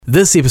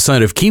This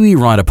episode of Kiwi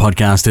Rider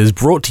Podcast is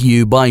brought to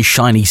you by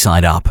Shiny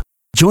Side Up.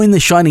 Join the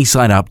Shiny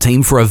Side Up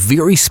team for a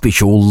very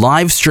special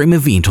live stream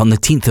event on the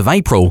 10th of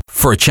April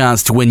for a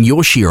chance to win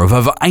your share of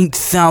over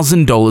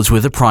 $8,000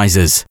 worth of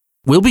prizes.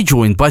 We'll be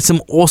joined by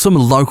some awesome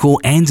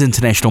local and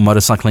international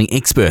motorcycling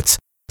experts,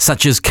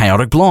 such as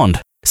Chaotic Blonde,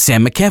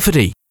 Sam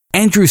McCafferty,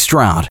 Andrew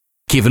Stroud,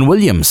 Kevin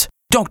Williams,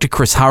 Dr.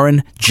 Chris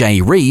Hurren,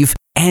 Jay Reeve,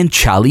 and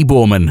Charlie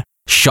Borman.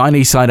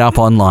 Shiny Side Up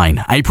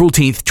Online, April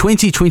 10th,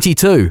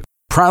 2022.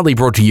 Proudly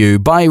brought to you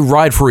by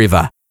Ride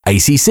Forever,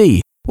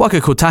 ACC, Waka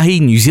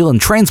Kotahi New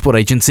Zealand Transport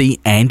Agency,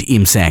 and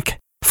MSAC.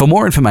 For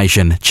more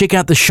information, check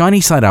out the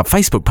Shiny Side Up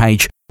Facebook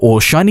page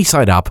or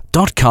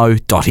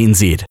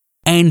shinysideup.co.nz.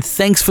 And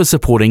thanks for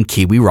supporting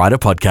Kiwi Rider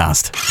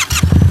Podcast.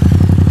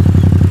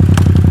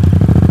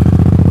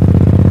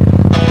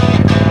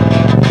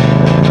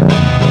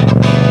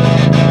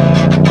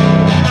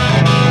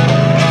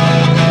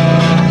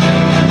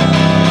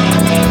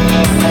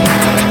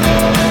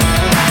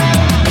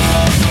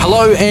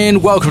 Hello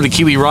and welcome to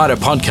Kiwi Rider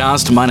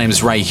Podcast. My name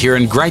is Ray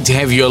Heron. Great to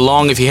have you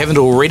along. If you haven't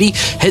already,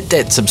 hit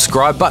that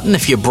subscribe button.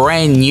 If you're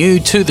brand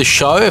new to the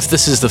show, if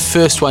this is the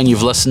first one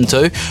you've listened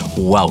to,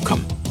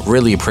 welcome.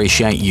 Really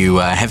appreciate you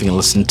having a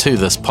listen to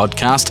this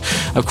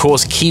podcast. Of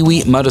course,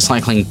 Kiwi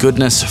motorcycling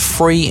goodness,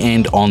 free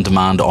and on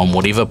demand on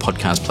whatever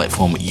podcast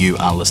platform you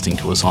are listening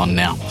to us on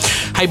now.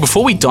 Hey,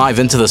 before we dive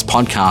into this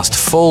podcast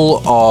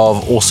full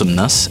of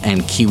awesomeness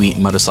and Kiwi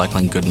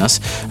motorcycling goodness,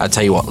 I'll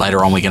tell you what,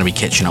 later on we're going to be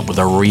catching up with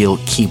a real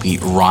Kiwi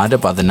rider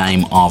by the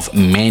name of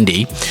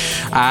Mandy.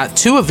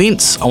 Two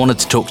events I wanted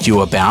to talk to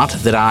you about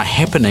that are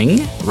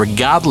happening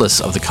regardless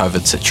of the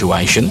COVID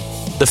situation.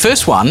 The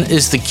first one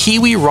is the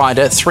Kiwi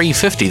Rider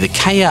 350, the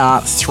KR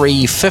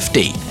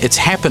 350. It's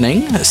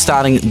happening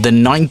starting the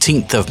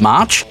 19th of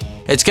March.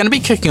 It's going to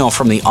be kicking off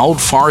from the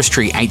Old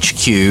Forestry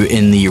HQ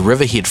in the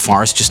Riverhead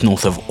Forest just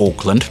north of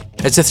Auckland.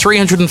 It's a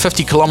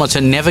 350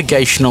 kilometre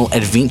navigational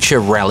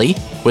adventure rally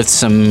with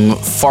some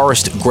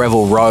forest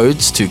gravel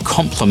roads to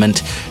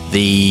complement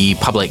the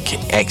public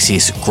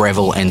access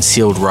gravel and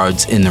sealed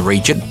roads in the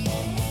region.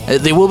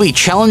 There will be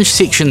challenge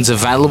sections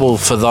available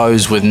for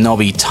those with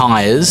knobby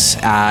tyres,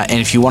 and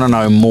if you want to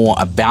know more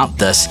about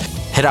this,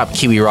 hit up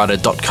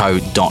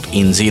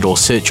kiwirider.co.nz or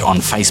search on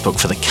Facebook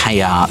for the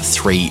KR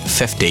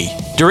 350.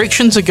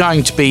 Directions are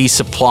going to be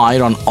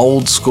supplied on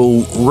old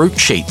school route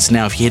sheets.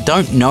 Now, if you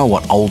don't know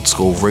what old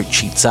school route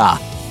sheets are,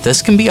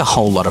 this can be a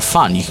whole lot of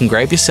fun. You can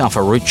grab yourself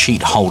a route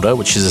sheet holder,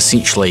 which is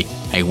essentially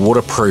a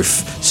waterproof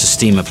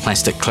Systema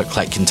plastic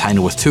click-clack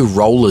container with two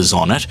rollers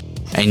on it.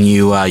 And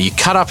you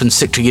cut up and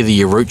stick together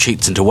your route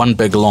sheets into one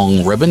big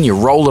long ribbon, you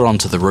roll it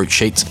onto the route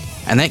sheets,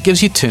 and that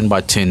gives you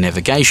turn-by-turn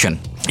navigation.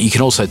 You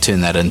can also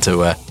turn that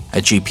into a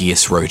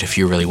GPS route if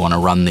you really want to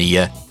run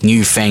the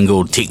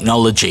newfangled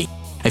technology.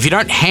 If you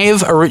don't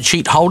have a route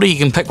sheet holder, you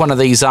can pick one of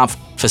these up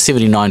for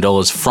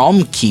 $79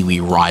 from Kiwi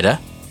Rider.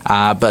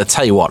 But I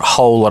tell you what,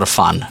 whole lot of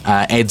fun.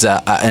 Adds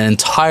an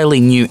entirely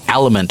new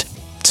element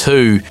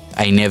to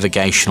a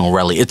navigational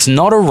rally. It's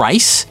not a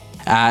race.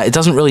 It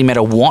doesn't really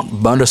matter what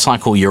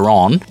motorcycle you're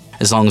on,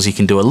 as long as you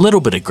can do a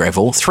little bit of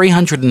gravel.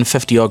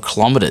 350 odd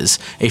kilometres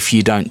if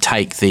you don't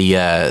take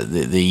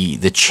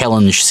the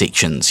challenge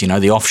sections,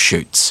 the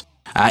offshoots.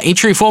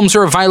 Entry forms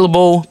are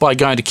available by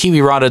going to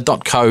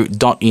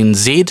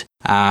kiwirider.co.nz,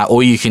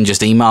 or you can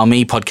just email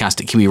me,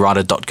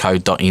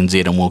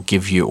 podcast@kiwirider.co.nz, and we'll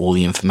give you all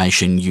the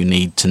information you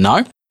need to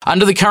know.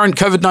 Under the current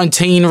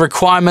COVID-19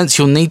 requirements,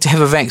 you'll need to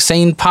have a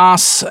vaccine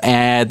pass.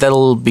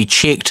 That'll be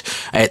checked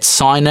at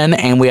sign-in,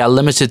 and we are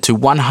limited to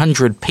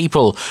 100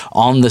 people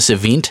on this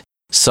event.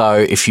 So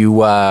if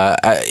you are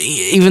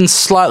even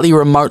slightly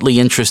remotely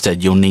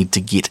interested, you'll need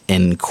to get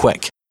in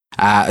quick.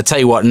 I'll tell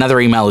you what, another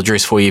email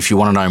address for you if you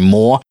want to know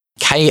more,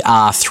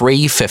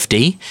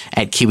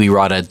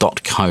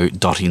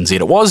 kr350@kiwirider.co.nz.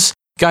 It was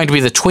going to be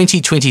the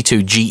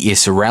 2022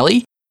 GS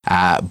Rally,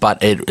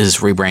 but it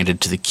is rebranded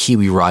to the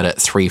Kiwi Rider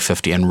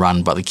 350 and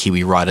run by the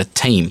Kiwi Rider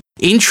team.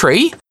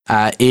 Entry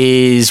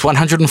is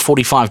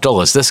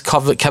 $145. This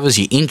covers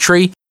your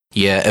entry,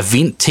 your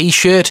event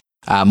t-shirt,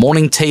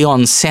 morning tea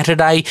on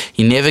Saturday,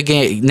 your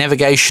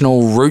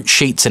navigational route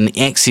sheets and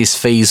access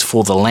fees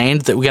for the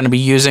land that we're going to be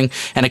using,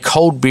 and a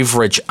cold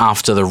beverage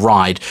after the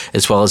ride,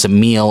 as well as a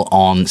meal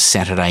on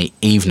Saturday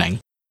evening.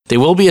 There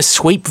will be a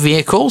sweep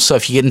vehicle, so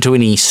if you get into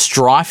any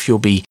strife, you'll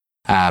be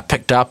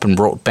picked up and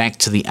brought back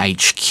to the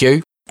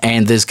HQ,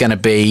 and there's going to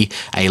be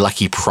a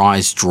lucky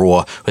prize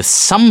draw with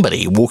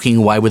somebody walking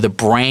away with a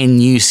brand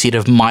new set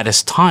of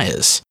Midas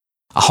tyres.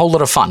 A whole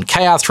lot of fun.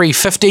 KR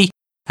 350,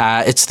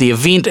 it's the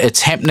event.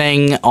 It's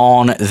happening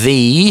on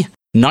the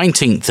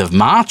 19th of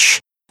March.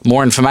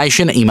 More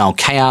information, email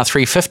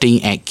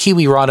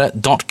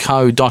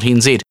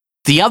kr350@kiwirider.co.nz.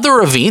 The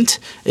other event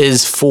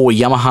is for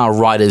Yamaha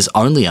riders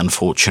only,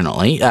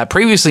 unfortunately.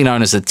 Previously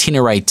known as the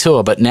Tenere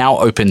Tour, but now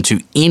open to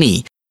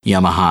any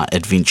Yamaha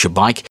adventure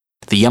bike.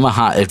 The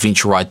Yamaha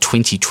Adventure Ride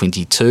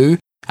 2022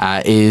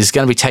 is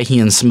going to be taking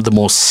in some of the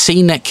more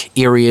scenic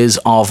areas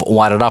of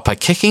Wairarapa,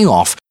 kicking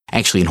off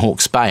actually in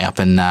Hawke's Bay up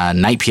in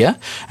Napier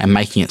and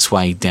making its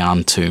way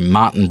down to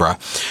Martinborough.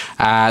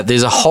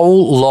 There's a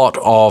whole lot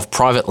of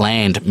private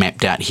land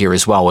mapped out here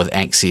as well with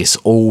access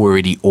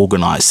already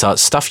organised. So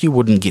it's stuff you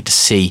wouldn't get to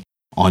see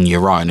on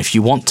your own. If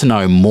you want to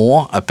know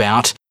more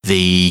about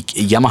the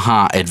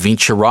Yamaha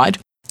Adventure Ride,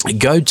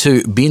 go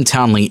to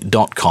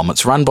bentownley.com.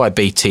 It's run by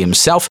BT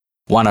himself,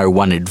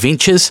 101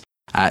 Adventures.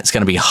 It's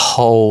going to be a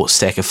whole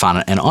stack of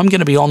fun, and I'm going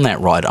to be on that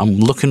ride. I'm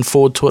looking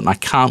forward to it, and I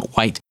can't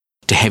wait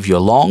to have you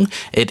along.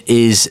 It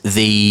is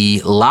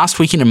the last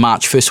weekend in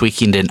March, first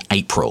weekend in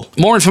April.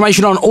 More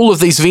information on all of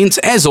these events,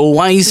 as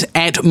always,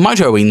 at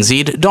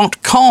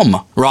motonz.com.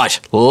 Right,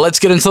 let's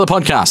get into the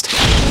podcast.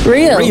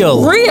 Real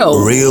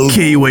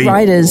Kiwi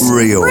Riders.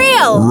 Real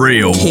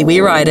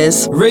Kiwi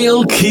Riders.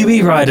 Real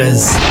Kiwi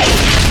Riders.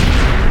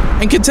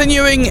 And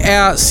continuing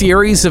our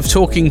series of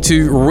talking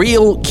to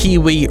real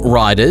Kiwi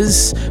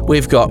riders,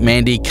 we've got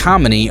Mandy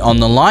Carmody on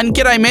the line.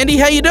 G'day, Mandy.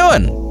 How you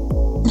doing?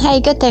 Hey,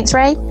 good, thanks,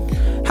 Ray.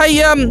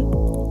 Hey,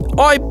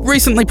 I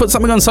recently put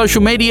something on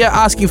social media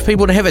asking for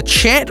people to have a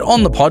chat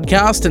on the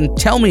podcast and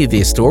tell me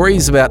their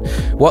stories about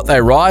what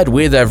they ride,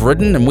 where they've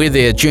ridden, and where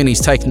their journey's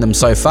taken them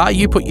so far.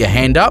 You put your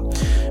hand up.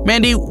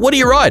 Mandy, what do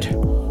you ride?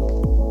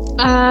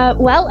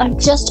 Well, I've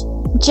just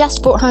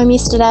brought home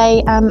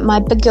yesterday my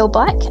big girl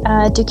bike,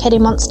 Ducati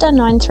Monster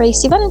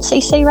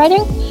 937cc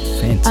rating.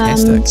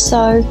 Fantastic.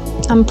 So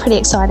I'm pretty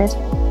excited.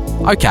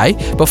 Okay,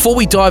 before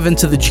we dive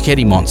into the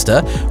Ducati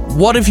Monster,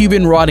 what have you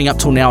been riding up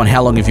till now, and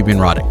how long have you been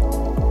riding?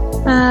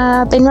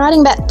 I've been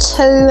riding about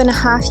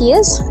 2.5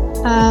 years.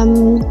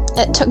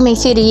 It took me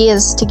 30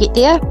 years to get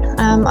there.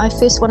 I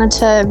first wanted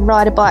to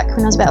ride a bike when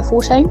I was about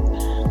 14.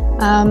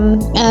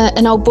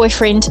 An old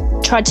boyfriend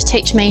tried to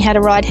teach me how to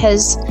ride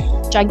his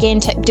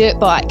gigantic dirt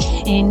bike,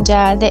 and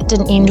that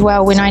didn't end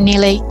well when I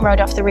nearly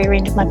rode off the rear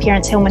end of my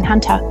parents' Hillman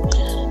Hunter.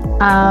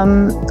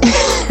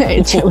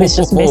 It was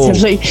just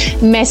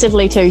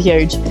massively too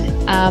huge.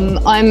 I'm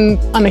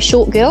a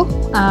short girl,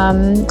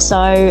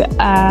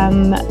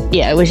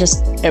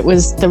 it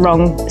was the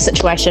wrong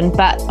situation.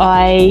 But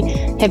I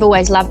have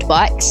always loved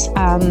bikes,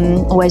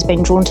 always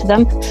been drawn to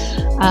them.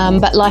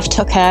 But life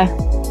took a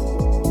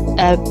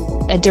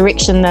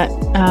direction that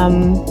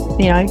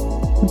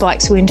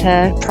bikes weren't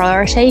a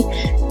priority.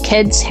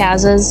 Kids,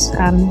 houses,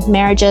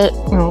 marriages,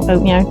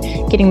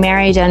 getting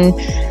married, and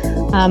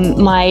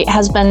my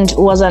husband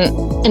wasn't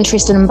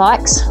interested in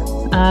bikes,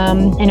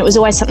 and it was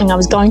always something I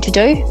was going to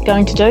do,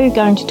 and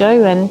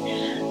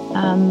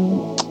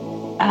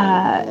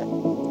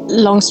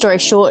long story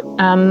short,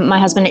 my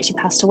husband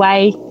actually passed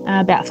away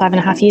about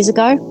 5.5 years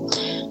ago,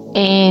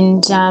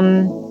 and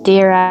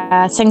there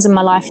are things in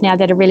my life now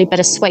that are really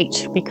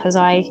bittersweet, because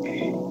I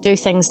do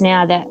things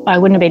now that I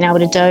wouldn't have been able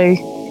to do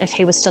if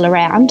he was still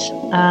around,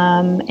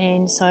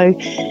 and so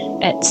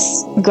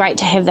it's great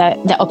to have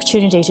the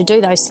opportunity to do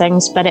those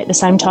things, but at the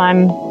same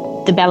time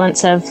the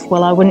balance of,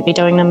 well, I wouldn't be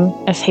doing them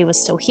if he was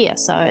still here.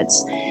 So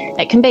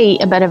it can be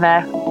a bit of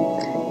a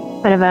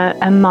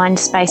mind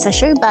space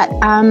issue. But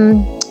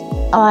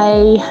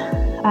I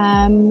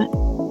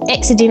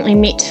accidentally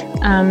met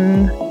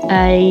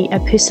a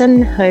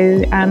person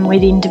who we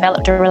then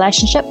developed a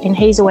relationship, and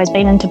he's always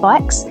been into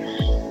bikes.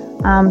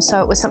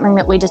 So it was something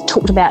that we just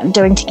talked about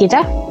doing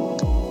together.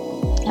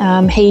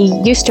 He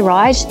used to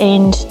ride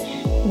and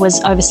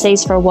was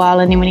overseas for a while,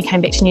 and then when he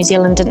came back to New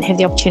Zealand didn't have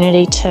the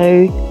opportunity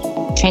to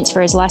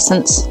transfer his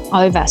license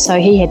over, so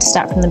he had to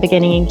start from the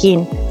beginning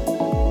again.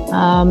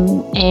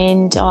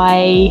 And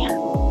I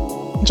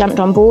jumped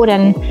on board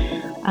and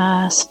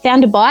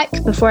found a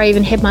bike before I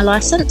even had my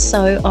license.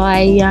 So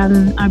I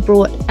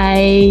brought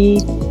a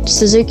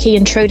Suzuki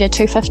Intruder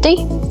 250.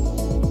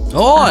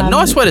 Oh,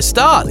 nice way to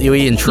start,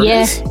 the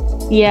Intruders.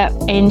 Yeah,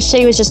 and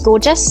she was just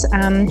gorgeous.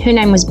 Her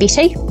name was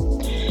Betty.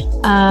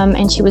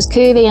 And she was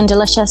curvy and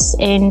delicious,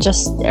 and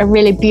just a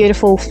really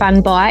beautiful,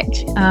 fun bike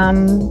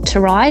to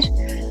ride.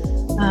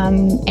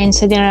 And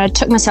so then I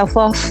took myself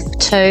off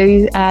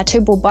to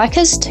Two Ball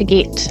Bikers to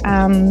get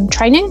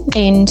training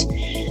and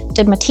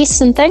did my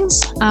tests and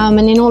things. And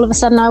then all of a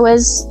sudden I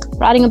was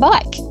riding a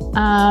bike.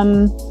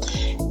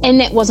 And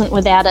that wasn't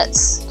without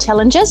its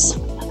challenges.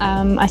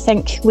 I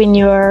think when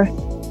you're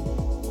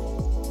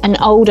an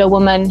older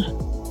woman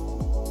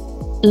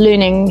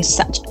learning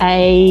such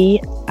a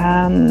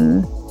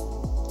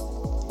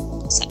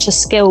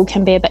skill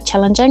can be a bit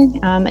challenging.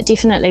 It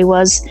definitely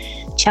was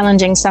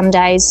challenging some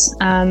days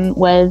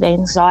with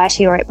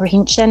anxiety or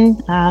apprehension.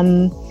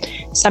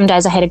 Some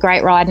days I had a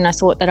great ride and I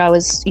thought that I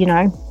was,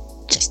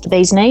 just the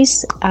bee's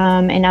knees.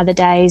 And other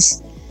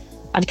days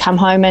I'd come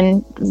home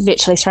and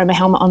virtually throw my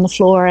helmet on the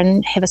floor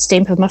and have a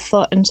stamp of my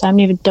foot and say, I'm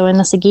never doing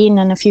this again,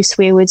 and a few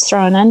swear words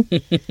thrown in.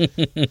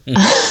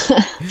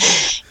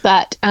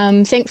 But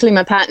thankfully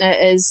my partner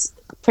is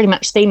pretty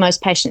much the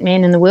most patient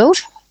man in the world.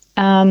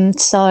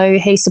 So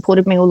he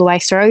supported me all the way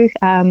through.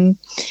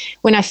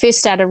 When I first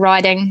started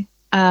riding,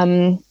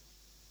 the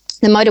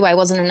motorway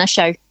wasn't an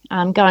issue.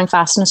 Going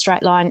fast in a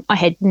straight line, I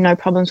had no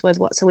problems with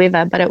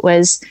whatsoever, but it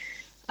was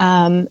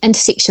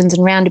intersections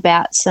and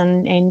roundabouts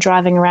and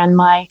driving around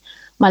my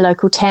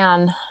local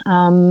town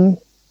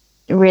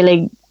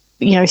really,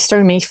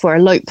 threw me for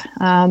a loop.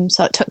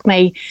 So it took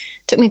me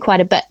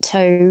quite a bit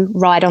to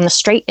ride on the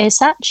street as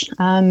such.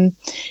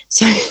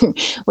 So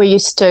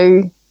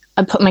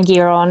I'd put my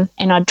gear on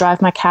and I'd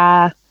drive my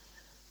car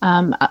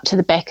up to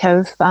the back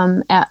of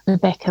out the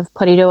back of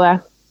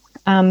Porirua,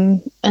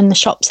 in the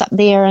shops up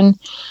there, and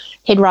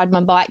he'd ride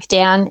my bike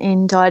down,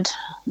 and I'd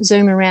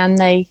zoom around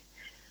the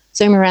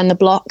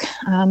block,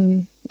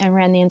 and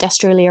around the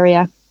industrial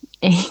area,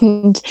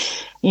 and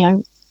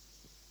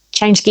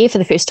change gear for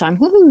the first time.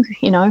 Woo,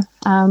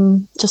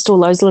 just all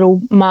those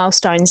little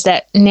milestones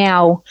that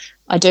now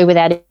I do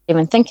without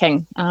even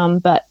thinking.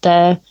 But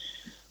the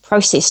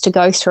process to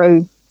go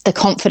through, the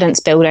confidence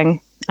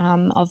building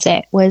of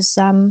that was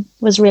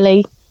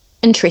really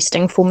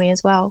interesting for me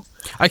as well.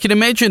 I can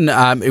imagine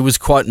it was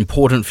quite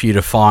important for you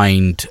to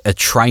find a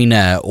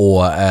trainer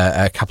or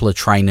a couple of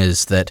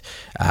trainers that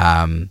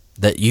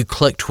you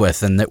clicked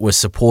with and that were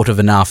supportive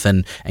enough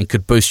and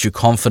could boost your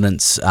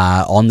confidence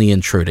on the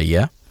Intruder,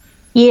 yeah?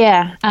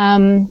 Yeah.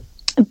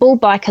 Bull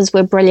bikers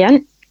were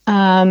brilliant.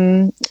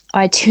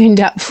 I turned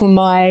up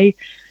to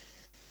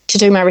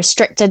do my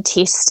restricted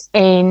test,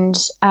 and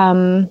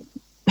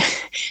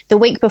the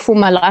week before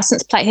my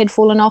license plate had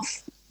fallen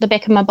off the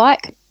back of my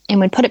bike, and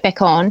we'd put it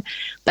back on,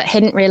 but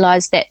hadn't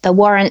realised that the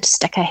warrant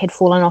sticker had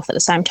fallen off at the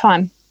same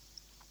time.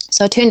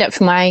 So I turned up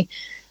for my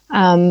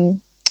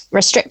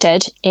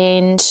restricted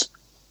and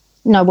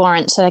no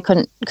warrant, so they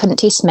couldn't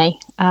test me.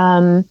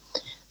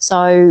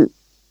 So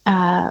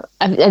I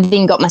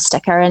then got my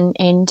sticker, and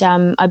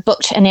I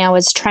booked an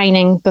hour's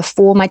training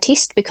before my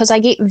test because I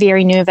get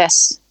very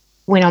nervous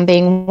when I'm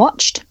being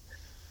watched.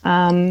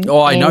 I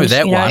know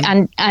that one.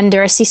 And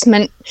under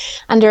assessment,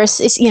 and they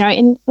say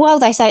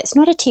it's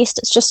not a test;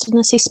 it's just an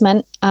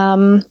assessment.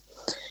 I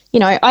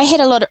had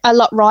a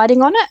lot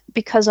riding on it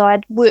because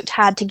I'd worked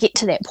hard to get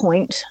to that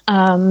point.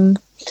 I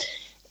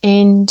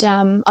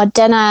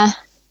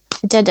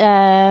did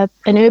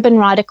an urban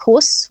rider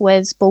course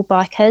with bull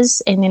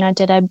bikers, and then I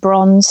did a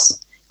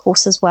bronze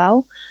course as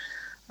well.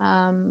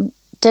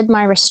 Did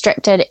my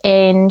restricted,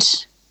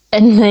 and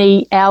in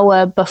the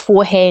hour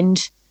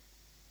beforehand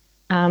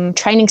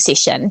training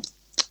session,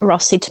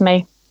 Ross said to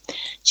me,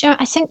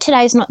 I think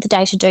today's not the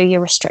day to do your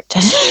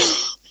restricted.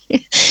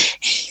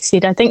 He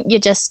said, I think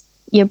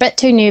you're a bit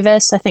too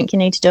nervous. I think you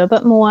need to do a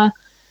bit more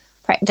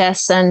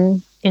practice,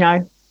 and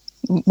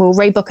we'll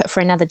rebook it for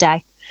another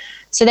day.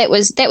 So that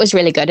was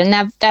really good,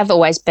 and they've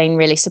always been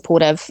really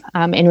supportive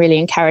and really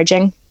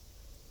encouraging.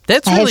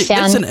 That's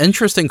an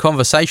interesting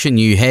conversation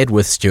you had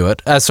with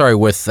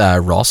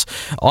Ross.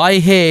 I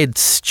had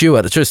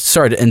Stuart. Just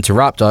sorry to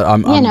interrupt.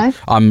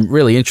 I'm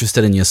really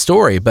interested in your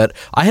story, but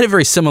I had a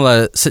very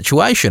similar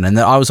situation, and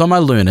that I was on my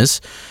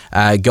learners,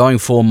 going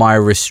for my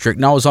restrict.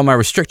 No, I was on my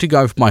restricted,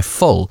 going for my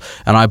full,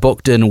 and I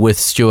booked in with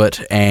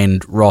Stuart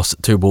and Ross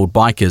at Two Bald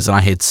Bikers, and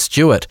I had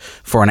Stuart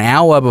for an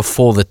hour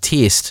before the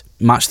test.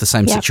 Much the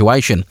same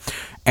situation.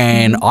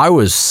 And I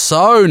was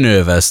so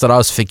nervous that I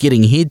was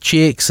forgetting head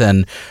checks,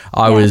 and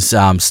I was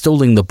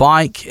stalling the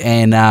bike.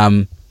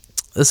 And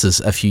this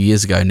is a few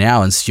years ago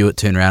now, and Stuart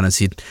turned around and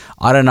said,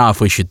 I don't know if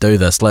we should do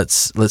this.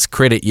 Let's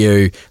credit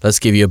you. Let's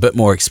give you a bit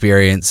more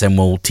experience, and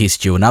we'll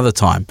test you another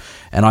time.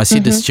 And I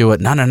said to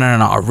Stuart, no,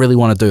 I really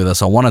want to do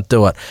this. I want to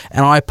do it.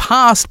 And I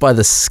passed by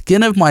the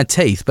skin of my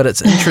teeth. But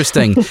it's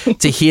interesting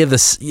to hear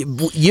this.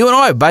 You and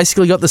I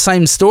basically got the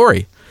same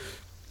story.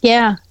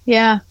 Yeah.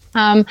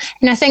 And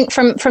I think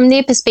from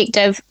their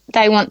perspective,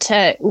 they want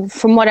to,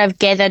 from what I've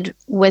gathered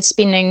with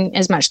spending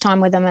as much time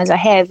with them as I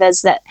have,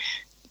 is that,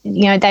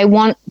 they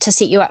want to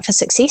set you up for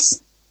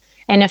success.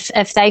 And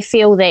if they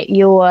feel that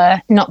you're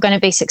not going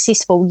to be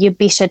successful, you're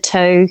better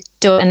to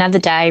do it another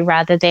day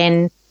rather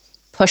than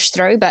push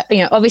through. But,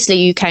 obviously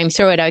you came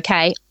through it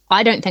okay.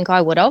 I don't think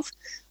I would have.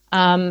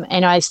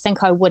 And I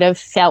think I would have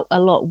felt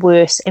a lot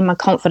worse, and my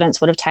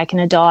confidence would have taken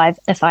a dive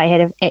if I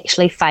had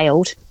actually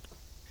failed.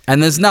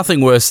 And there's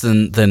nothing worse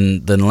than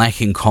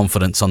lacking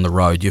confidence on the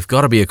road. You've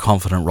got to be a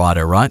confident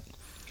rider, right?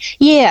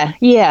 Yeah.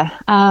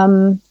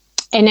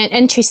 And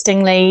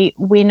interestingly,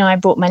 when I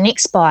bought my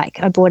next bike,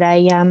 I bought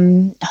a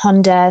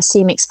Honda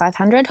CMX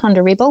 500,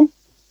 Honda Rebel.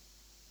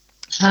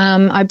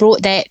 I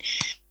brought that.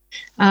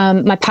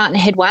 My partner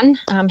had one.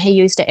 He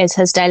used it as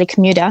his daily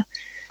commuter.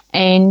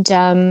 And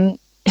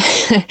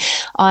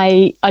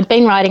I'd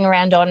been riding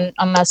around on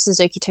my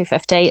Suzuki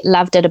 250,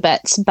 loved it a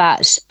bit,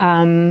 but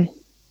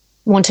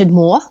wanted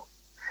more,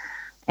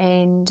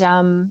 and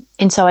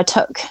so I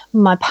took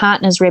my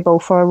partner's Rebel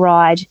for a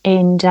ride,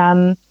 and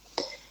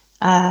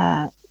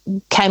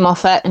came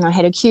off it, and I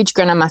had a huge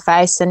grin on my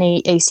face, and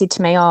he said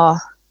to me, "Oh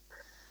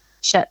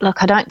shit,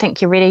 look, I don't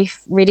think you're ready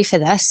for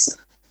this."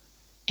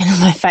 And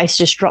my face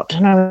just dropped,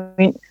 and I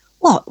went,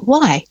 "What?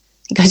 Why?"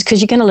 He goes,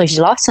 "Because you're going to lose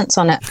your license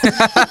on it."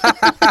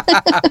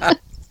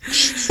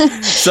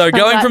 So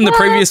going from the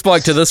previous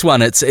bike to this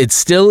one, it's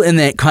still in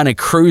that kind of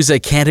cruiser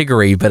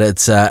category, but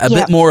it's a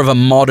bit more of a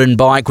modern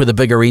bike with a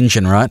bigger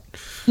engine, right?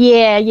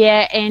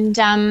 Yeah,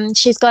 and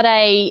she's got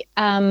a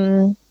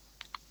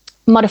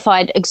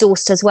modified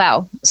exhaust as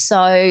well.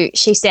 So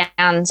she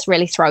sounds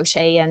really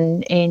throaty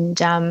and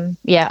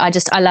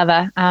I love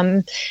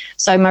her.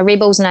 So my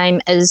Rebel's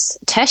name is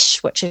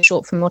Tish, which is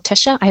short for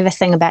Morticia. I have a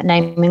thing about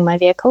naming my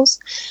vehicles.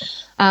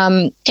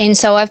 And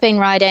so I've been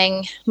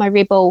riding my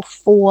Rebel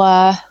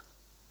for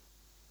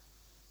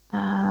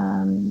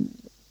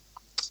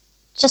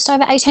just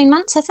over 18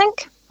 months, I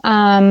think.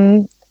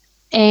 And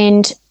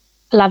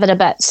love it a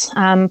bit.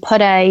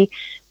 Put a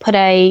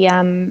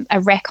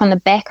rack on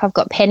the back. I've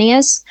got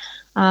panniers,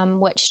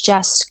 which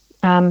just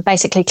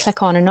basically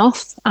click on and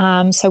off.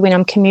 So when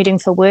I'm commuting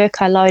for work,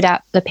 I load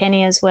up the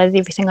panniers with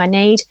everything I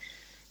need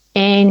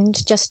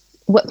and just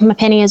whip my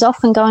panniers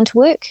off and go into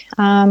work.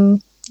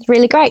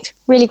 Really great.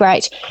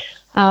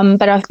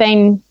 But I've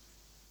been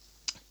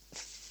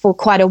for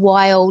quite a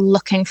while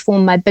looking for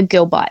my big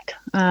girl bike.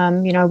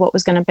 What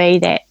was going to be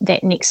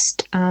that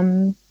next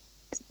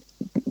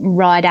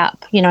ride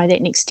up,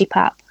 that next step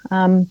up.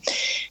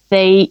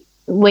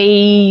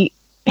 We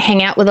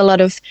hang out with a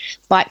lot of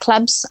bike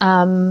clubs.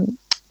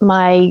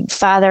 My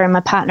father and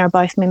my partner are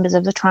both members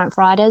of the Triumph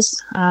Riders.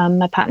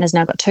 My partner's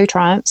now got 2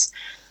 Triumphs.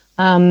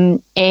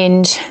 And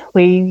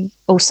we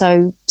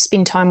also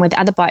spend time with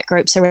other bike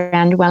groups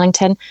around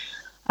Wellington.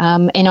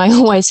 And I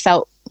always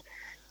felt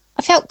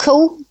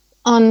cool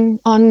on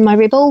my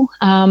Rebel,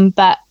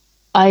 but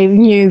I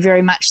knew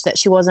very much that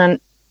she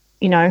wasn't,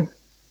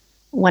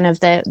 one of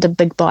the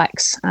big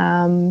bikes.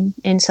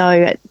 And so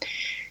it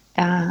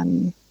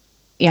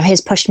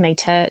has pushed me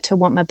to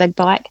want my big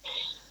bike.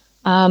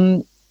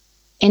 And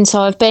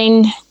so I've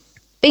been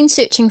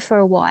searching for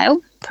a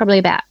while, probably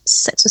about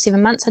 6 or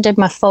 7 months. I did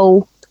my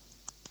full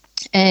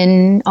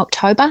in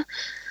October,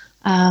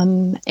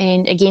 and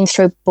again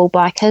through Bull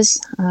Bikers,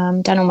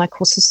 done all my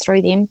courses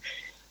through them,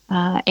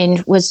 and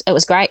it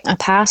was great. I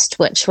passed,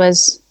 which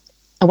was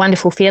a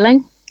wonderful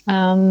feeling.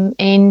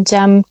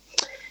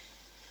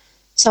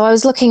 So I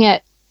was looking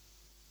at,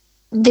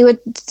 there were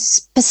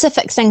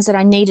specific things that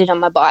I needed on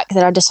my bike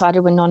that I decided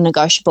were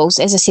non-negotiables.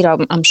 As I said,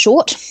 I'm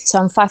short, so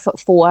I'm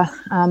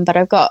 5'4", but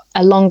I've got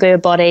a longer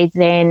body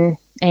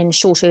and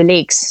shorter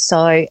legs.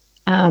 So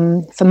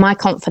for my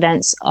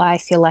confidence, I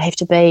feel I have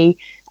to be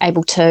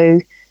able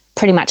to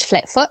pretty much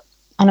flat foot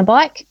on a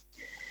bike.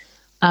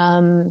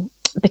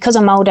 Because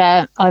I'm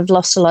older, I've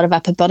lost a lot of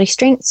upper body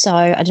strength, so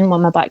I didn't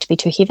want my bike to be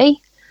too heavy.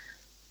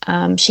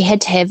 She had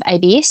to have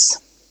ABS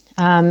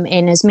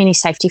and as many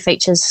safety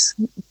features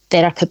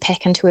that I could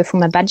pack into her for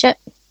my budget.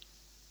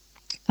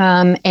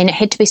 And it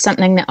had to be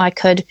something that I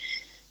could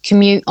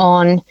commute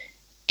on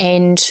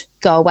and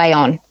go away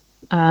on.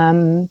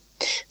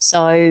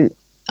 So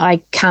I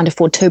can't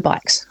afford 2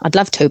 bikes. I'd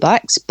love 2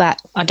 bikes,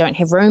 but I don't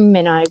have room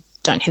and I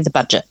don't have the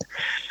budget.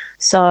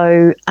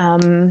 So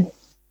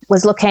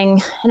was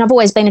looking, and I've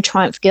always been a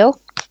Triumph girl.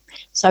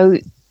 So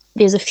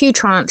there's a few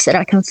Triumphs that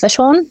I can fit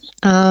on,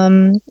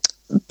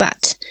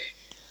 but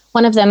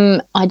one of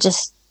them,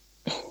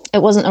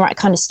 it wasn't the right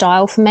kind of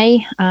style for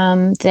me.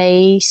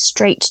 The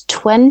Street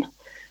Twin,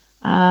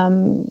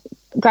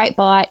 great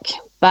bike,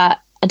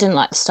 but I didn't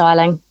like the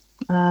styling.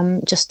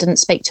 Just didn't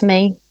speak to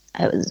me.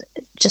 It was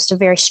just a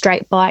very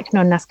straight bike,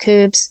 not enough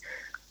curbs.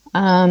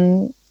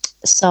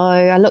 So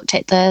I looked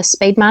at the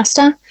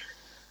Speedmaster,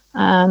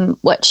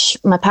 which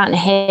my partner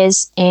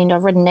has, and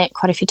I've ridden that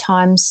quite a few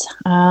times,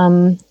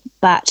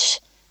 but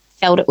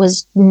felt it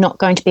was not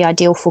going to be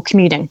ideal for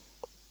commuting.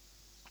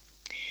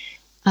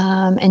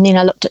 And then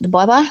I looked at the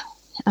Bobber,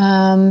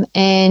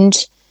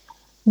 and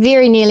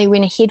very nearly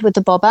went ahead with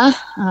the Bobber,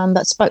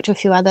 but spoke to a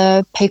few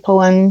other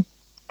people, and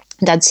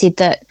they'd said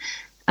that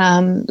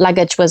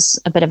luggage was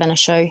a bit of an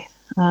issue.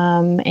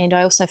 And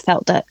I also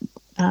felt that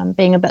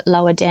being a bit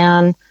lower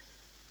down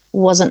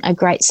wasn't a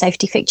great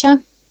safety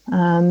feature,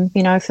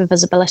 for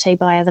visibility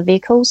by other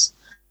vehicles.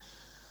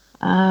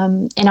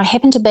 And I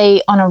happened to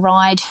be on a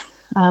ride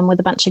with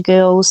a bunch of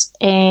girls,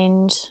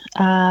 and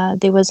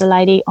there was a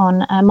lady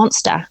on a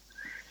Monster.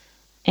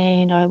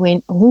 And I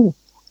went, oh.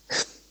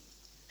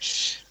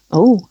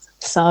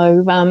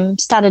 So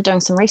started doing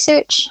some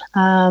research,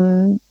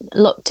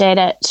 looked at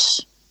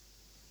it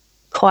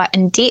quite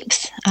in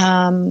depth.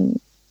 And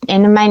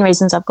the main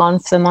reasons I've gone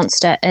for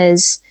Monster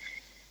is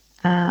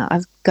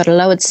I've got a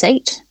lowered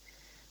seat.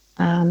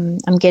 I'm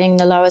getting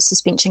the lower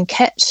suspension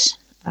kit,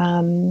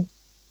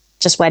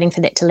 just waiting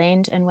for that to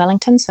land in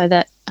Wellington so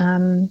that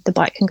the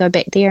bike can go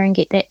back there and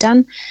get that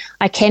done.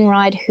 I can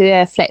ride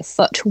her flat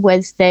foot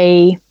with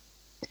the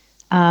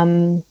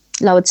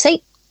lowered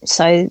seat,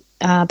 so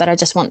but I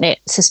just want that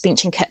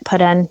suspension kit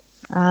put in,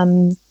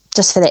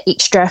 just for that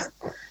extra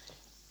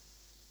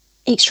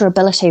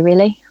ability,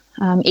 really,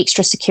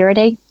 extra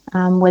security,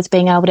 with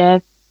being able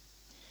to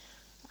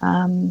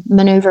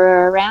maneuver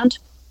her around.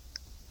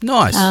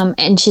 Nice.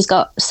 And she's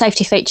got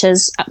safety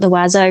features up the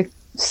wazoo,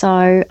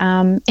 so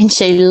and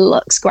she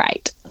looks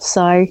great.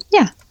 So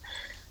yeah,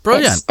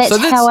 brilliant. That's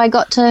how I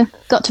got to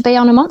be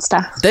on a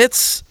Monster.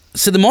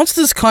 So the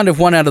Monster's kind of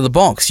one out of the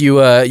box. You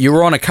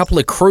were on a couple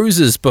of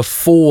cruises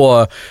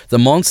before the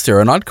Monster,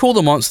 and I'd call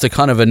the Monster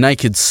kind of a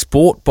naked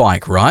sport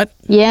bike, right?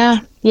 Yeah.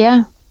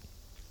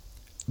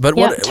 But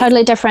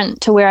totally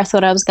different to where I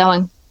thought I was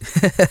going.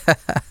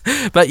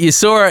 But you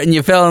saw it and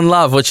you fell in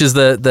love, which is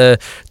the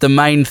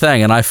main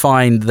thing. And I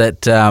find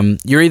that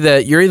you're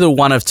either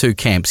one of two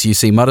camps. You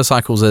see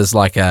motorcycles as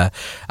like a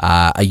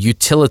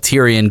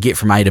utilitarian get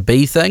from A to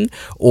B thing,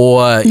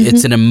 or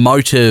it's an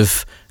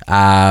emotive.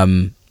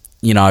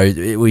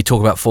 We talk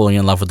about falling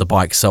in love with the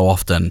bike so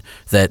often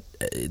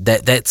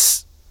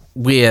that's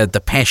where the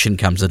passion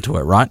comes into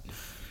it, right?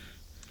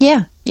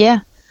 Yeah.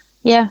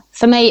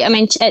 For me, I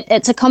mean,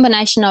 it's a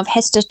combination of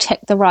has to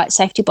tick the right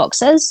safety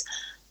boxes,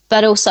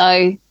 but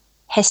also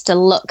has to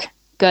look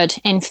good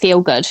and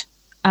feel good.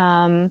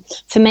 For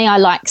me, I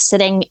like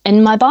sitting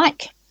in my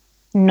bike,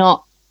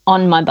 not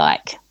on my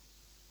bike.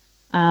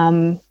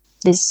 And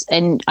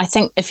I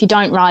think if you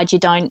don't ride, you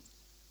don't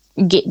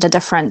get the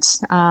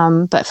difference.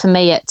 But for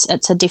me,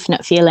 it's a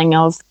definite feeling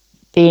of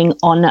being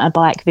on a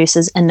bike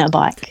versus in a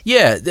bike.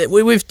 Yeah,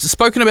 we've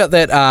spoken about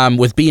that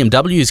with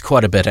BMWs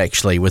quite a bit,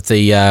 actually, with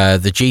the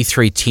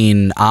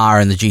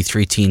G310R and the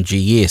G310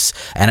 GS,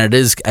 and it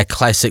is a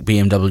classic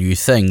BMW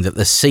thing that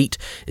the seat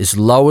is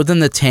lower than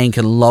the tank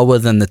and lower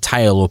than the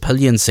tail or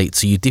pillion seat,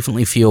 so you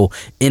definitely feel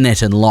in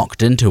it and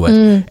locked into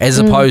it, as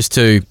opposed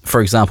to,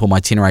 for example, my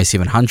Tenere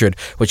 700,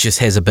 which just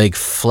has a big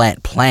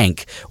flat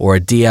plank, or a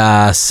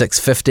DR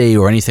 650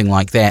 or anything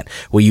like that,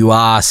 where you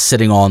are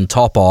sitting on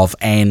top of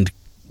and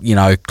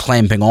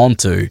clamping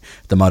onto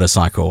the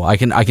motorcycle. I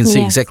can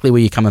see exactly where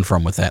you're coming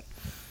from with that.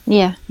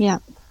 Yeah.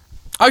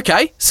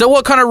 Okay, so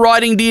what kind of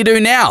riding do you do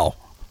now?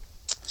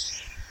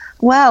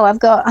 Well,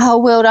 I've got a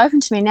whole world open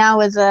to me now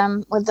with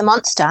the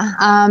Monster.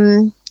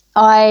 I'm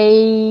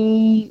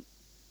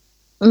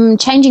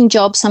changing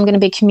jobs, so I'm going to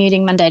be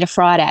commuting Monday to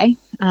Friday.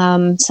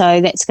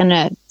 So that's going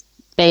to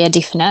be a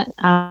definite.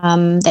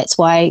 That's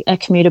why a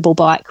commutable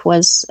bike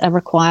was a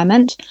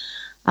requirement.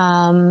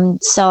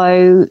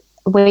 So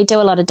we do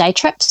a lot of day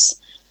trips.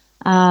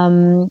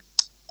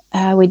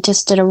 We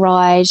just did a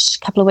ride a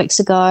couple of weeks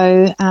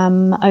ago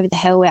over the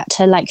hill out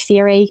to Lake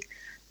Ferry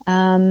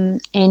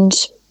and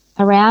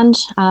around.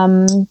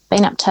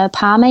 Been up to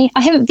Palmy.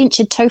 I haven't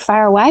ventured too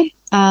far away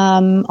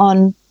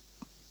on,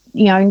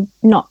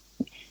 not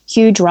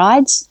huge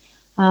rides,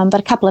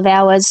 but a couple of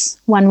hours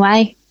one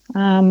way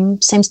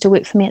seems to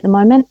work for me at the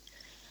moment.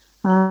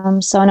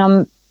 And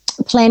I'm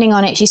planning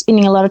on actually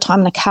spending a lot of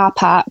time in the car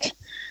park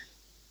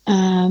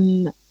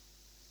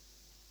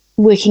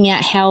working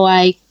out how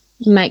I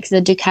make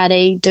the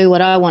Ducati do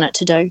what I want it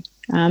to do,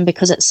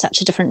 because it's such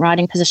a different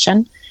riding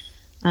position.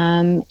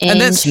 And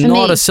that's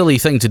not a silly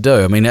thing to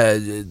do. I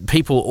mean,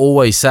 people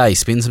always say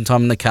spend some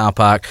time in the car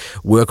park,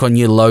 work on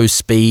your low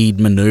speed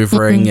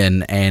maneuvering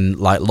and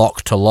like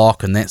lock to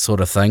lock and that sort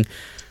of thing.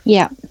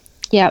 Yeah.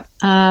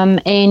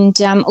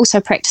 And also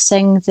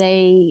practicing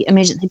the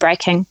emergency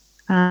braking,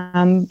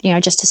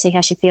 just to see how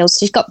she feels.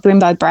 She's got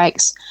Brembo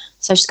brakes,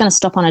 so she's going to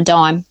stop on a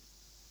dime.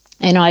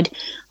 And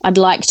I'd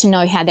like to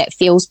know how that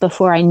feels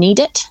before I need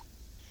it.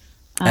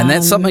 And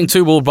that's something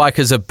two-wheel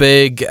bikers are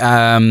big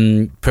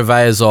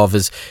purveyors of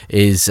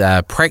is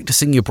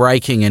practicing your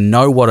braking and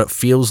know what it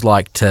feels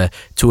like to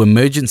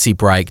emergency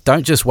brake.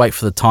 Don't just wait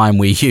for the time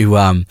where you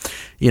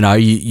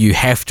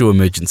have to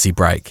emergency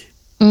brake.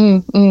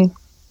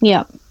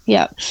 Yeah.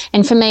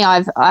 And for me,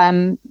 I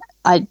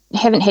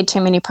haven't had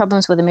too many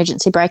problems with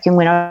emergency braking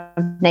when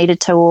I've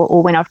needed to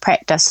or when I've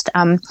practiced.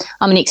 I'm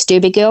an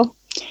ex-derby girl.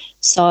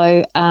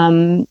 So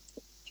coming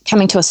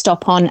to a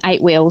stop on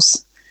 8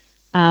 wheels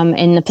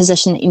in the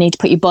position that you need to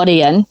put your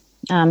body in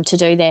to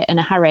do that in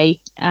a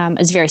hurry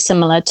is very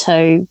similar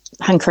to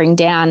hunkering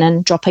down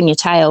and dropping your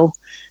tail,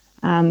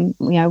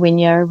 when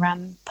you're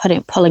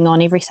pulling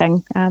on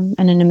everything in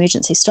an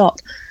emergency stop.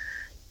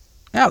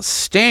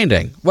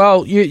 Outstanding.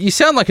 Well, you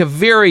sound like a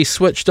very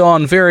switched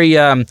on, very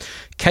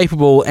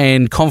capable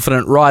and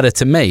confident rider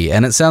to me,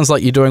 and it sounds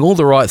like you're doing all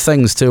the right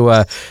things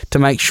to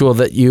make sure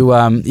that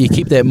you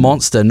keep that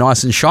Monster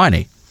nice and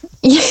shiny.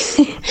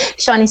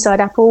 Shiny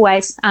side up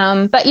always.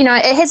 But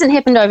it hasn't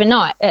happened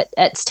overnight.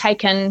 It's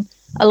taken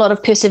a lot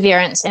of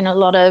perseverance and a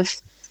lot of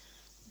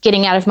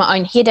getting out of my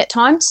own head at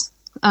times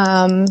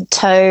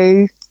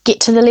to get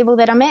to the level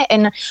that I'm at.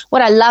 And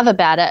what I love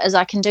about it is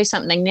I can do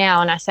something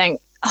now and I think,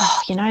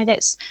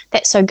 that's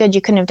so good.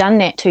 You couldn't have done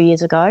that 2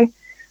 years ago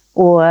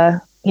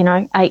or,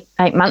 8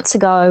 months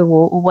ago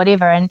or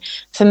whatever. And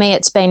for me,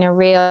 it's been a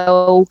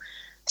real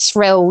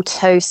thrill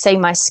to see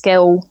my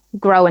skill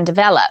grow and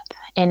develop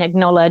and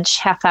acknowledge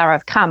how far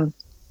I've come.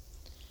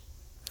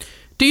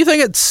 Do you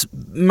think it's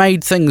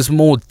made things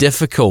more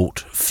difficult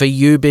for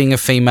you being a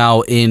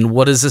female in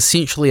what is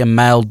essentially a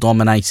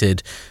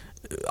male-dominated,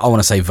 I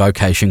want to say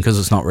vocation because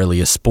it's not really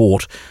a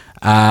sport.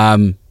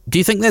 Do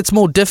you think that's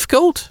more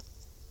difficult?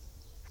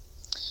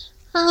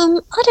 I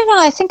don't know.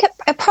 I think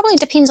it probably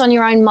depends on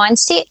your own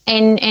mindset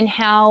and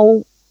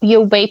how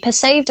you'll be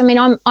perceived. I mean,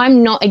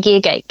 I'm not a gear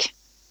geek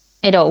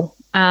at all.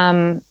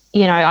 I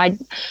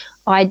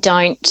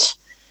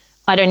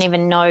don't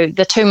even know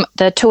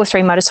the two or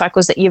three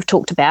motorcycles that you've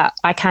talked about.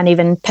 I can't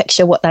even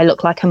picture what they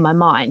look like in my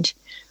mind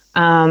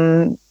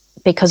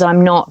because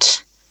I'm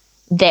not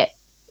that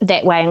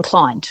way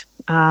inclined.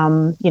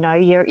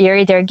 You're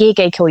either a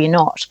geek or you're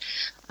not.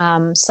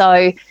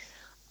 So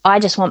I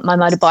just want my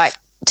motorbike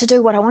to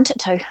do what I want it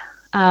to.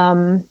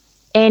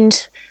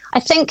 And I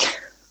think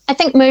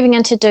moving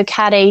into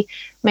Ducati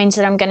means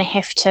that I'm going to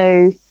have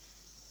to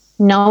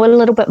know a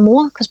little bit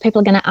more, because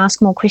people are going to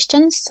ask more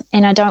questions,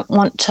 and I don't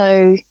want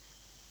to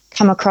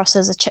come across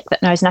as a chick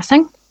that knows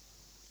nothing.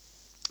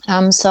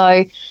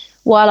 So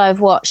while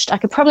I've watched, I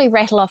could probably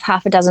rattle off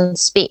half a dozen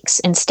specs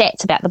and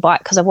stats about the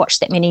bike because I've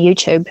watched that many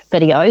YouTube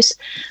videos.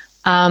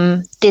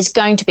 There's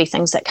going to be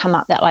things that come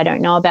up that I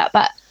don't know about,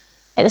 but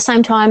at the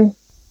same time,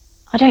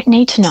 I don't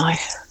need to know.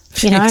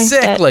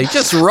 Exactly.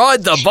 Just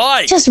ride the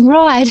bike. Just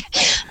ride.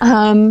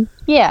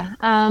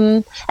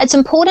 It's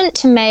important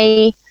to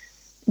me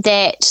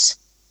that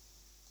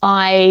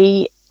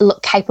I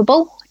look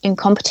capable and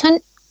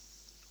competent,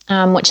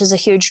 which is a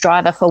huge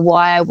driver for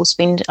why I will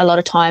spend a lot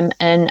of time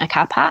in a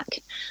car park.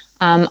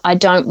 I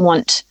don't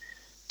want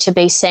to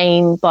be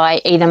seen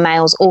by either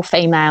males or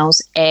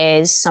females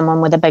as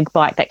someone with a big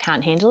bike that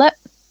can't handle it.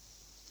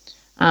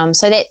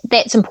 So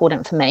that's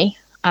important for me.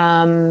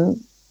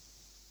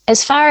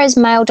 As far as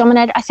male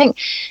dominated, I think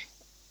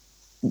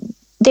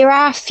there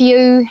are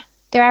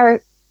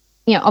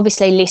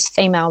obviously less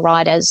female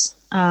riders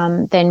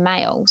than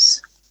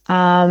males.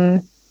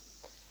 But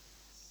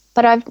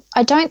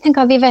I don't think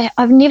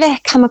I've never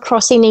come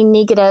across any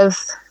negative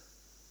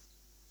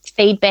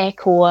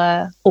feedback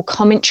or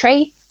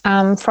commentary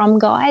from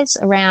guys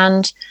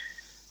around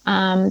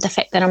the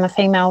fact that I'm a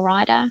female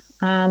rider.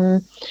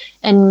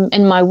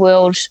 In my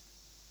world,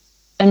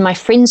 in my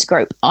friends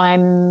group,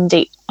 I'm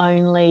the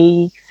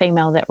only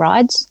female that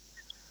rides.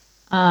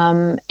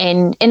 And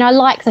I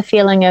like the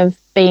feeling of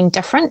being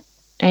different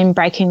and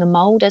breaking the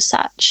mold as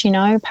such,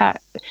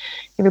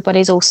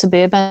 everybody's all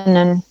suburban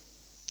and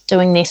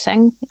doing their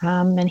thing.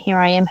 And here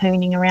I am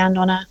hooning around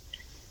on a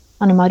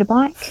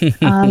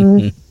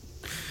motorbike.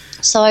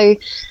 So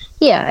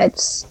yeah,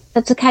 it's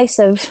a case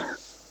of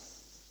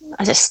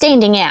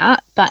standing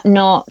out, but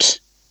not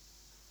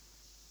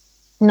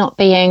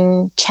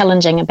being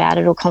challenging about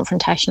it or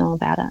confrontational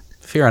about it.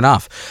 Fair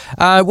enough.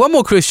 One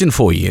more question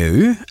for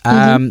you.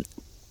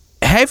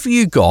 Have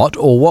you got,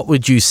 or what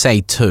would you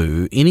say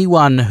to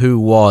anyone who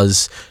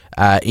was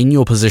in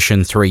your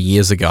position 3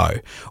 years ago?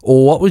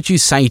 Or what would you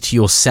say to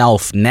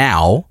yourself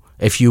now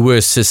if you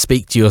were to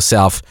speak to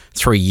yourself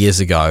 3 years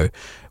ago?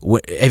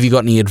 Have you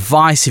got any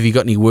advice? Have you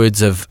got any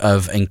words of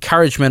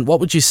encouragement? What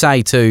would you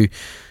say to,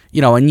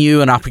 a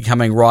new and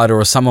up-and-coming rider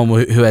or someone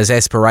who has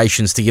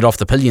aspirations to get off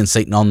the pillion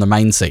seat and on the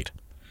main seat?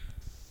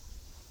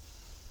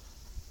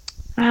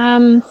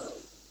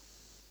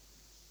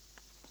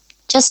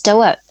 Just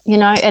do it.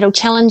 It'll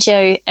challenge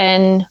you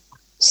in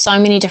so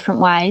many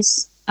different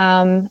ways.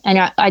 And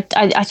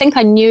I think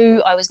I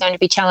knew I was going to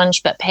be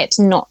challenged, but perhaps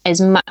not as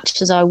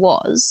much as I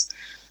was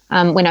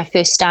when I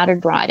first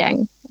started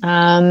riding.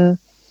 And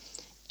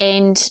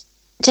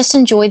just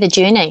enjoy the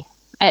journey.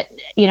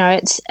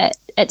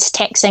 It's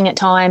taxing at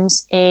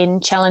times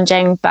and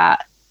challenging,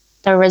 but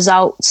the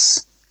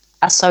results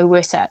are so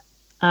worth it.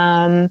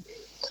 I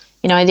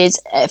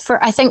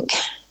think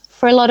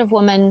for a lot of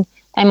women,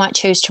 they might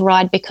choose to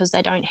ride because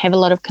they don't have a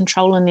lot of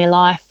control in their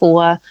life,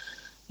 or,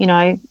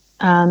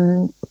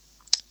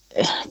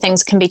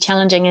 things can be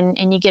challenging,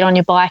 and you get on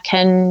your bike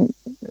and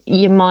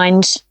your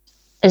mind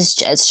it's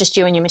just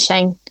you and your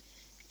machine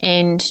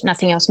and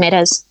nothing else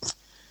matters.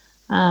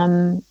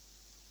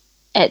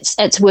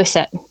 It's worth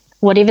it.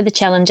 Whatever the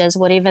challenges,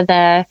 whatever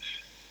the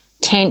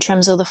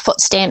tantrums or the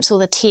foot stamps or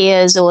the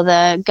tears or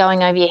the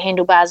going over your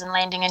handlebars and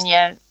landing in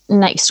your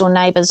next door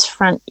neighbour's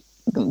front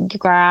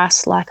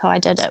grass like I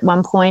did at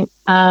one point,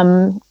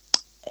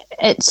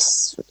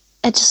 it's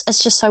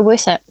just so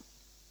worth it.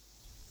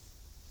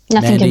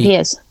 Nothing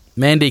compares.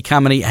 Mandy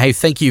Carmody, hey,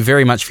 thank you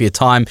very much for your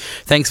time.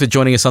 Thanks for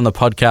joining us on the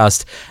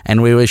podcast,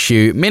 and we wish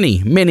you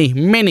many, many,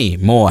 many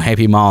more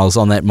happy miles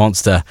on that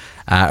monster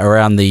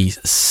around the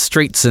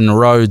streets and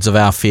roads of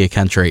our fair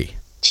country.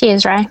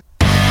 Cheers, Ray.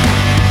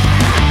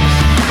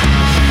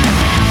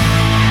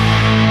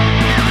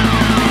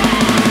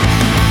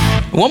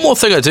 One more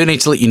thing I do need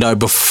to let you know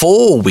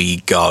before we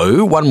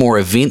go, one more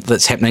event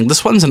that's happening.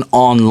 This one's an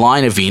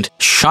online event,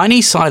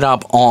 Shiny Side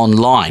Up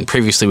Online.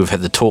 Previously, we've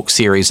had the Talk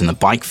Series and the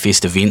Bike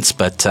Fest events,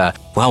 but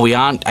while we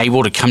aren't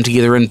able to come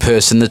together in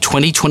person, the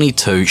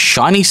 2022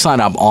 Shiny Side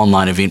Up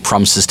Online event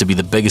promises to be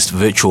the biggest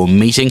virtual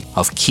meeting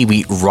of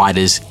Kiwi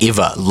riders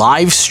ever.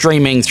 Live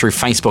streaming through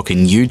Facebook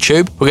and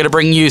YouTube. We're going to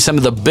bring you some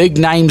of the big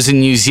names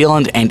in New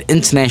Zealand and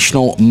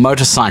international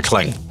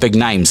motorcycling. Big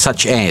names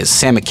such as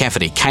Sam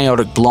McCafferty,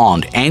 Chaotic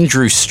Blonde,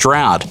 Andrew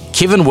Stroud,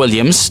 Kevin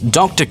Williams,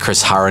 Dr.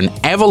 Chris Hurren,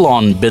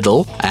 Avalon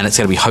Biddle, and it's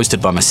going to be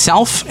hosted by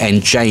myself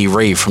and Jay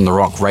Reeve from the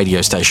Rock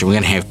radio station. We're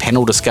going to have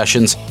panel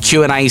discussions,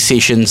 Q&A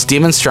sessions,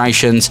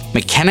 demonstrations,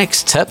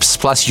 mechanics tips,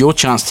 plus your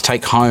chance to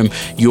take home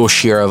your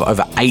share of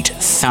over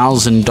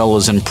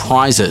 $8,000 in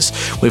prizes.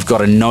 We've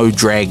got a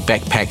no-drag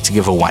backpack to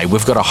give away.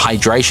 We've got a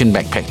hydration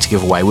backpack to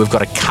give away. We've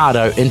got a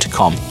Cardo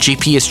intercom,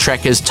 GPS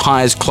trackers,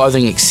 tyres,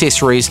 clothing,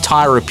 accessories,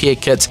 tyre repair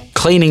kits,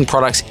 cleaning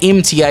products,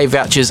 MTA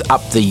vouchers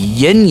up the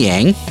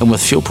yin-yang, and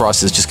with fuel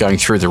prices just going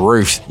through the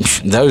roof,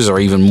 those are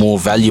even more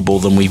valuable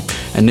than we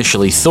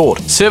initially thought.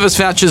 Service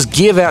vouchers,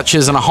 gear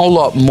vouchers, and a whole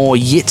lot more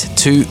yet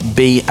to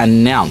be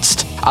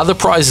announced. Other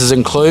prizes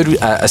include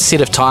a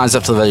set of tyres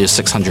up to the value of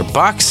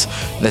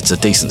 $600. That's a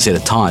decent set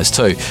of tyres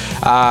too.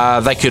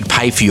 They could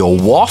pay for your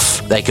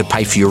WAF, they could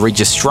pay for your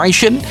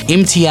registration,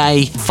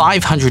 MTA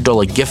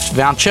 $500 gift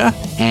voucher,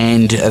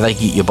 and they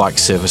get your bike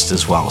serviced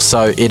as well.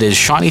 So it is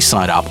Shiny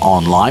Side Up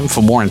online.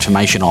 For more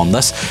information on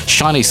this,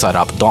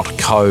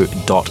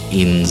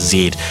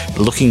 shinysideup.co.nz.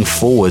 Looking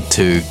forward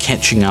to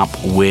catching up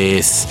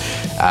with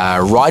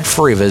Ride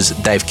Forever's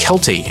Dave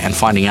Kelty and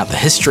finding out the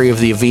history of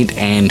the event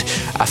and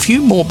a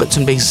few more bits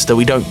and pieces that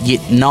we don't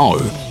yet know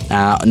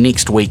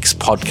next week's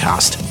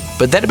podcast.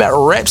 But that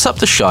about wraps up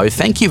the show.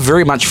 Thank you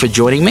very much for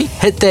joining me.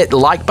 Hit that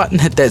like button,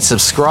 hit that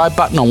subscribe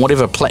button on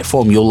whatever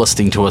platform you're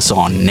listening to us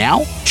on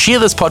now. Share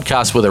this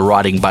podcast with a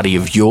riding buddy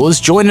of yours.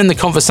 Join in the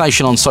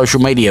conversation on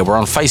social media. We're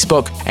on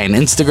Facebook and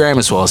Instagram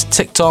as well as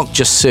TikTok.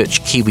 Just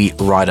search Kiwi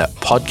Rider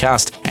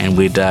Podcast and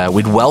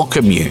we'd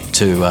welcome you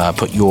to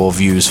put your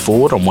views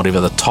forward on whatever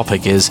the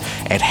topic is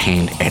at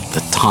hand at the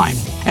time.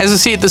 As I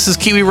said, this is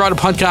Kiwi Rider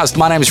Podcast.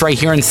 My name is Ray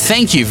Heron.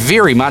 Thank you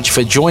very much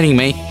for joining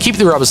me. Keep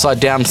the rubber side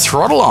down,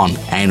 throttle on,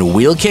 and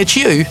we'll catch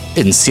you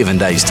in 7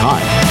 days'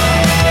 time.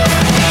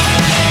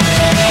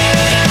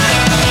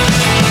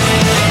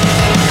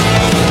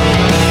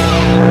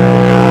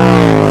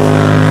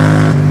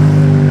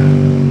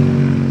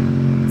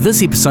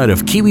 This episode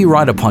of Kiwi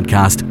Rider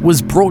Podcast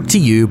was brought to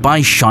you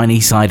by Shiny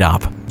Side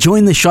Up.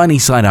 Join the Shiny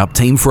Side Up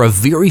team for a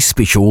very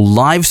special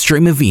live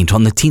stream event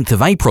on the 10th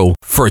of April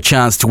for a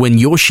chance to win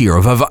your share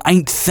of over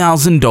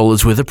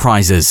 $8,000 worth of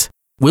prizes.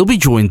 We'll be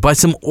joined by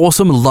some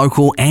awesome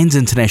local and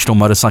international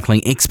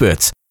motorcycling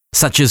experts,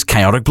 such as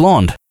Chaotic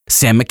Blonde,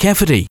 Sam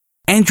McCafferty,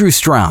 Andrew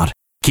Stroud,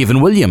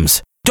 Kevin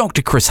Williams,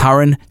 Dr. Chris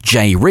Hurren,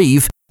 Jay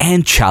Reeve,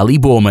 and Charlie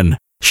Borman.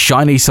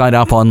 Shiny Side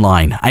Up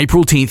online,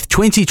 April 10th,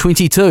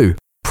 2022.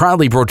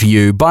 Proudly brought to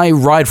you by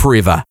Ride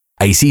Forever,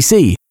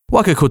 ACC,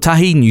 Waka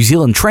Kotahi New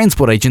Zealand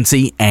Transport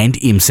Agency, and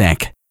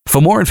MSAC.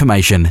 For more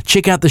information,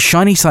 check out the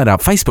Shiny Side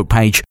Up Facebook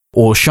page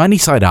or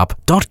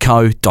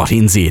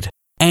shinysideup.co.nz.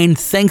 And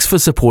thanks for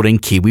supporting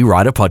Kiwi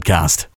Rider Podcast.